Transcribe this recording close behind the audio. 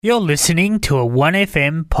You're listening to a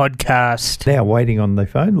 1FM podcast. Now waiting on the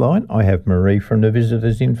phone line, I have Maree from the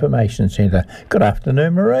Visitors Information Centre. Good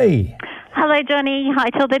afternoon, Maree. Hello, Johnny. Hi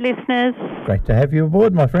to the listeners. Great to have you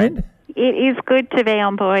aboard, my friend. It is good to be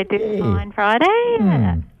on board this fine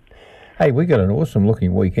Friday. Hey, we got an awesome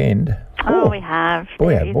looking weekend. Oh, we have.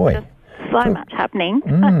 Boy, There oh is boy. just so much happening.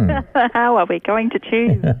 How are we going to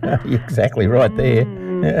choose? Exactly right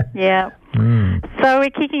there. Yeah. So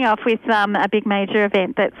we're kicking off with a big major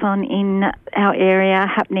event that's on in our area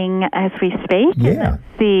happening as we speak. Yeah. And that's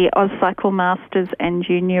the AusCycle Masters and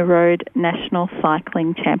Junior Road National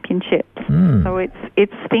Cycling Championships. So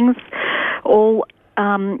it's things all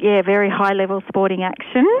very high level sporting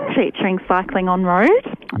action featuring cycling on road.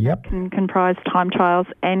 Yep. That can comprise time trials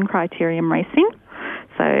and criterium racing.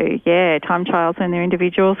 So, time trials when they're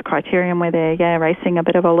individuals, criterium where they're racing a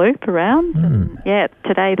bit of a loop around. And,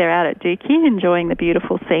 today they're out at Dookie enjoying the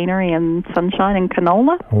beautiful scenery and sunshine and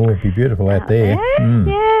canola. Oh, it'd be beautiful out there.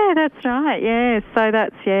 Yeah, that's right, yeah. So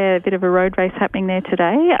that's, a bit of a road race happening there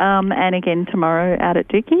today and again tomorrow out at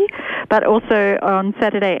Dookie. But also on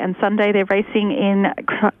Saturday and Sunday they're racing in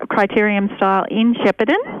criterium style in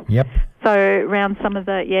Shepparton. Yep. So around some of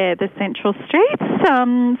the central streets,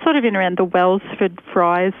 sort of in around the Wellsford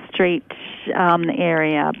Fryers Street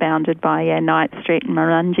area, bounded by Knight Street and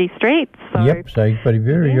Murungi Street. So you've got to be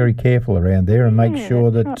very, very careful around there and make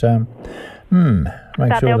sure that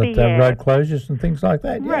road closures and things like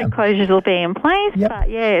that. Yeah. Road closures will be in place, but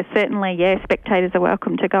certainly, spectators are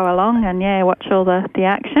welcome to go along and watch all the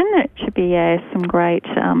action. It should be some great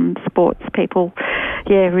sports people.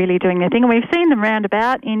 Really doing their thing. And we've seen them round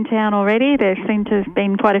about in town already. There seem to have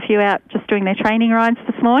been quite a few out just doing their training rides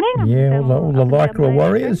this morning. Yeah, all the Lycra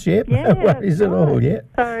warriors, no worries at all,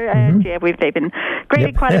 So, we've even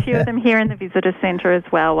greeted quite a few of them here in the visitor centre as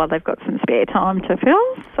well while they've got some spare time to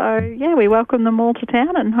fill. So, we welcome them all to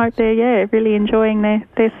town and hope they're, really enjoying their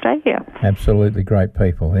stay here. Absolutely great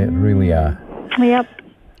people. They really are. Yep.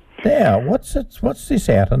 Now, what's this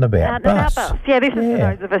out and about? Bus. Yeah, this is for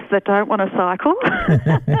those of us that don't want to cycle.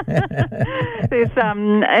 This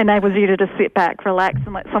enables you to just sit back, relax,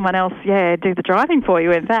 and let someone else, do the driving for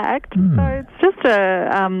you, in fact. So it's just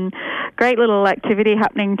a great little activity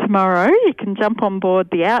happening tomorrow. You can jump on board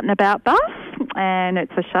the Out and About bus, and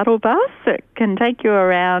it's a shuttle bus. It can take you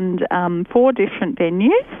around 4 different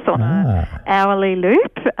venues on an hourly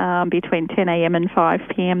loop between 10 a.m. and 5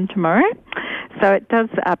 p.m. tomorrow. So it does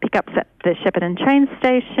pick up at the Shepparton train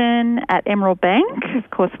station, at Emerald Bank, of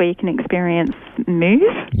course, where you can experience Move.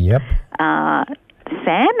 Yep.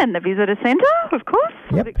 Sam and the Visitor Centre, of course,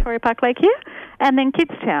 Victoria Park Lake here. And then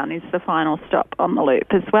Kidstown is the final stop on the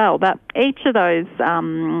loop as well. But each of those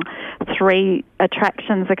 3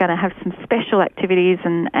 attractions are going to have some special activities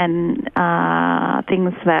and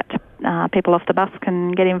things that people off the bus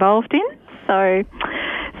can get involved in. So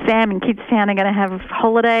Sam and Kidstown are going to have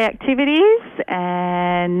holiday activities,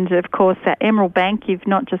 and of course at Emerald Bank you've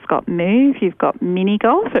not just got Move, you've got mini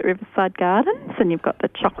golf at Riverside Gardens, and you've got the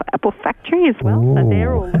Chocolate Apple Factory as well. So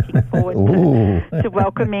they're all looking forward to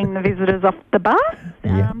welcoming the visitors off the bus.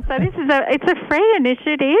 So this is it's a free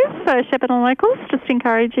initiative for Shepparton locals, just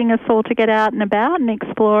encouraging us all to get out and about and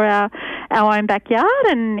explore our own backyard.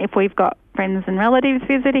 And if we've got friends and relatives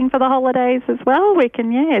visiting for the holidays as well, we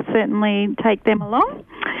can certainly take them along.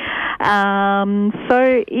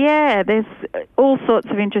 There's all sorts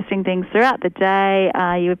of interesting things throughout the day.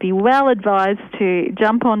 You would be well advised to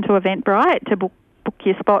jump onto Eventbrite to book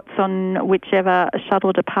your spots on whichever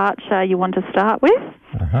shuttle departure you want to start with,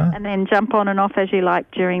 and then jump on and off as you like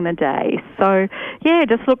during the day. So,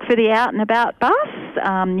 just look for the Out and About bus.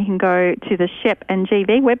 You can go to the SHEP and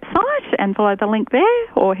GV website and follow the link there,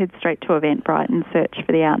 or head straight to Eventbrite and search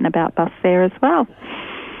for the Out and About bus there as well.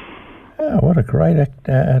 Oh, what a great It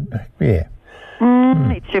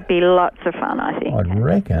should be lots of fun, I think. I'd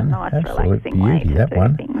reckon. Nice, absolute relaxing way beauty, to that do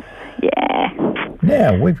one. things. Yeah.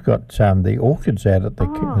 Now, we've got the orchids out at the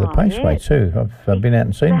Paceway too. I've been out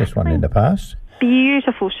and seen this one in the past.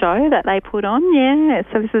 Beautiful show that they put on,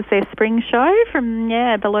 So this is their spring show from,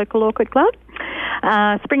 the local orchid club.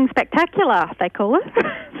 Spring Spectacular, they call it.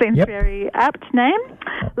 Seems very apt name.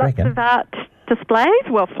 Lots of art displays,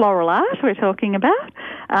 floral art we're talking about.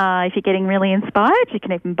 If you're getting really inspired, you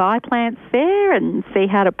can even buy plants there and see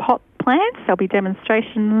how to pot plants. There'll be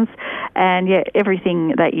demonstrations and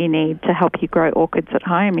everything that you need to help you grow orchids at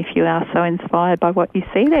home if you are so inspired by what you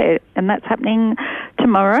see there. And that's happening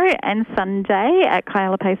tomorrow and Sunday at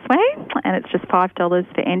Kyala Paceway, and it's just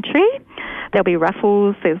 $5 for entry. There'll be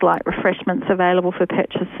raffles, there's light refreshments available for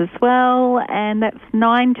purchase as well, and that's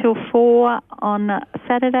 9 till 4 on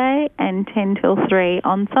Saturday and 10 till 3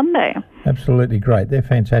 on Sunday. Absolutely great. They're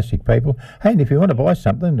fantastic people. Hey, and if you want to buy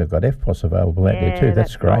something, they've got FPOS available out there too.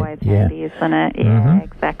 That's great. Always handy, isn't it? Yeah,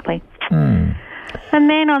 exactly. And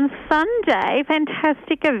then on Sunday,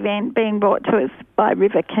 fantastic event being brought to us by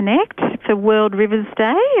River Connect for World Rivers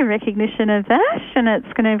Day, a recognition of that. And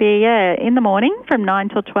it's going to be, in the morning from 9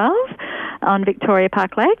 till 12 on Victoria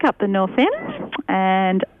Park Lake up the north end.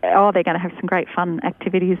 And, they're going to have some great fun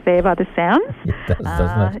activities there by the sounds. It does,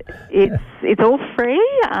 doesn't it? It's all free.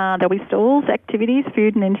 There'll be stalls, activities,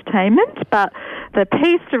 food and entertainment. But the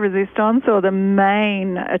piece de resistance, or the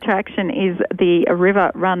main attraction, is the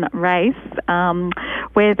River Run Race,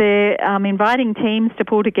 where they're inviting teams to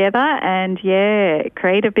pull together and,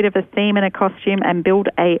 create a bit of a theme and a costume and build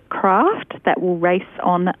a craft that will race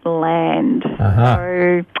on land.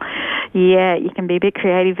 So, you can be a bit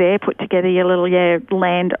creative there, put together your little,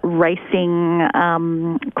 land racing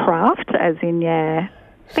craft, as in,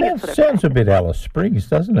 Sounds a bit Alice Springs,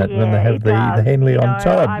 doesn't it, when they have the Henley on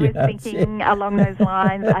top? I was thinking along those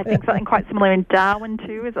lines. I think something quite similar in Darwin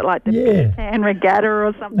too. Is it like the Pecan Regatta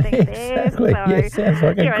or something exactly. there? So, sounds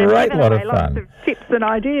like a great lot of fun. Lots of tips and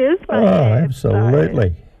ideas.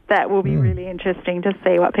 Absolutely. That will be really interesting to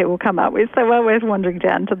see what people come up with. So well worth wandering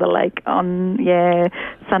down to the lake on,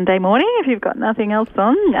 Sunday morning if you've got nothing else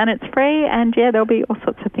on. And it's free, and, there'll be all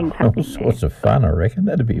sorts of things happening. All sorts of fun, I reckon.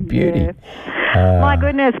 That'd be a beauty. My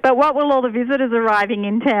goodness. But what will all the visitors arriving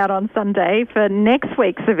in town on Sunday for next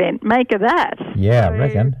week's event make of that? Yeah, I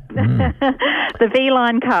reckon. The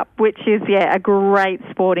V-Line Cup, which is, a great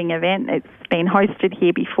sporting event. It's been hosted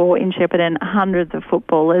here before in Shepparton. Hundreds of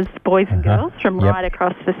footballers, boys and girls, from right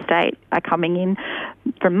across the state are coming in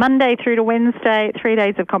from Monday through to Wednesday, 3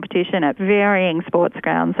 days of competition at varying sports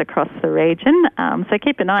grounds across the region. So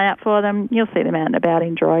keep an eye out for them. You'll see them out and about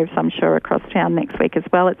in droves, I'm sure, across town next week as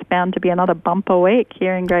well. It's bound to be another bumper week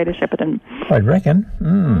here in Greater Shepparton. I reckon.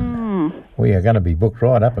 We are going to be booked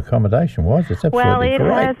right up accommodation-wise. It's absolutely great.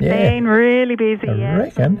 Well, it has been really busy. I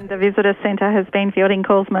reckon. The visitor centre has been fielding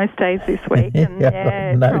calls most days this week. And,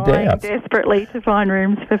 no doubt. Desperately to find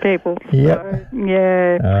rooms for people. Yep.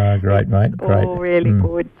 So, great, mate. Great. All really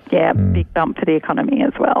good. Yeah, big bump for the economy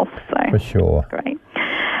as well. So for sure. Great.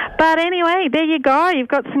 But anyway, there you go. You've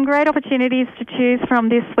got some great opportunities to choose from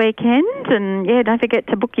this weekend. And, don't forget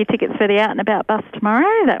to book your tickets for the Out and About bus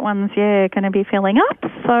tomorrow. That one's, going to be filling up.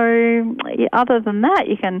 So other than that,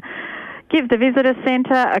 you can give the Visitor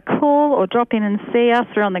Centre a call or drop in and see us.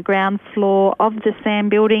 We're on the ground floor of the SAM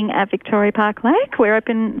building at Victoria Park Lake. We're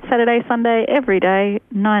open Saturday, Sunday, every day,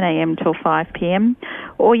 9 a.m. till 5 p.m.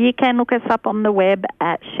 Or you can look us up on the web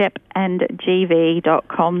at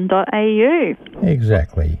shepandgv.com.au.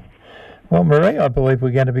 Exactly. Well, Maree, I believe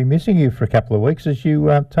we're going to be missing you for a couple of weeks as you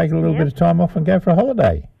take a little bit of time off and go for a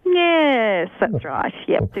holiday. Yes, that's right.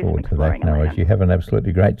 Yep. Look forward to that. No worries. You have an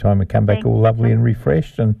absolutely great time and come back all lovely and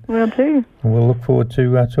refreshed. And we'll do. And we'll look forward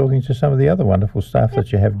to talking to some of the other wonderful staff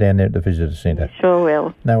that you have down there at the Visitor Centre. Sure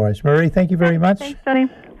will. No worries. Maree, thank you very much. Thanks, Johnny.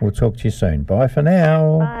 We'll talk to you soon. Bye for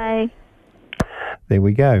now. Bye. There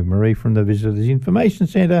we go. Maree from the Visitors Information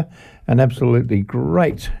Centre. An absolutely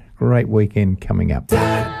great weekend coming up.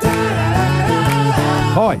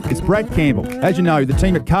 Hi, it's Brad Campbell. As you know, the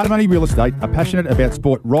team at Cardamone Real Estate are passionate about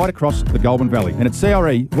sport right across the Goulburn Valley. And at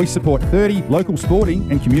CRE, we support 30 local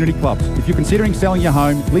sporting and community clubs. If you're considering selling your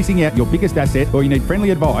home, leasing out your biggest asset, or you need friendly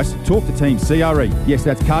advice, talk to Team CRE. Yes,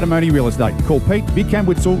 that's Cardamone Real Estate. Call Pete, Big Cam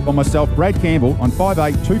Witzel, or myself, Brad Campbell, on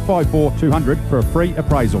 58254200 for a free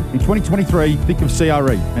appraisal. In 2023, think of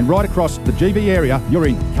CRE. And right across the GB area, you're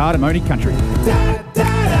in Cardamone country.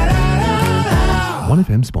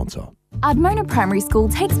 1FM sponsor. Ardmona Primary School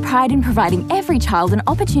takes pride in providing every child an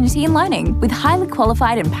opportunity in learning with highly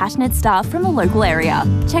qualified and passionate staff from the local area.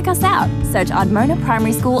 Check us out. Search Ardmona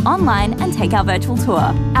Primary School online and take our virtual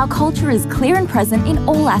tour. Our culture is clear and present in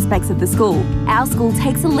all aspects of the school. Our school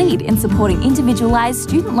takes a lead in supporting individualised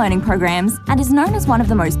student learning programs and is known as one of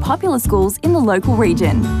the most popular schools in the local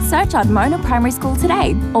region. Search Ardmona Primary School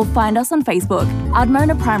today or find us on Facebook.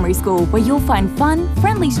 Ardmona Primary School, where you'll find fun,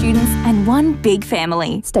 friendly students and one big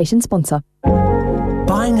family. Station sponsor.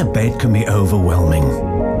 Buying a bed can be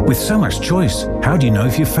overwhelming. With so much choice, how do you know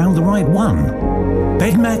if you've found the right one?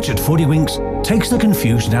 BedMatch at 40 Winks takes the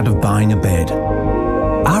confusion out of buying a bed.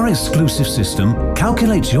 Our exclusive system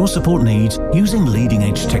calculates your support needs using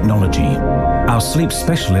leading-edge technology. Our sleep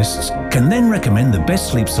specialists can then recommend the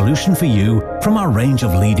best sleep solution for you from our range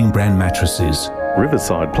of leading brand mattresses.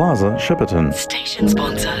 Riverside Plaza, Shepparton. Station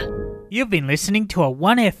sponsor. You've been listening to a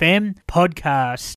 1FM podcast.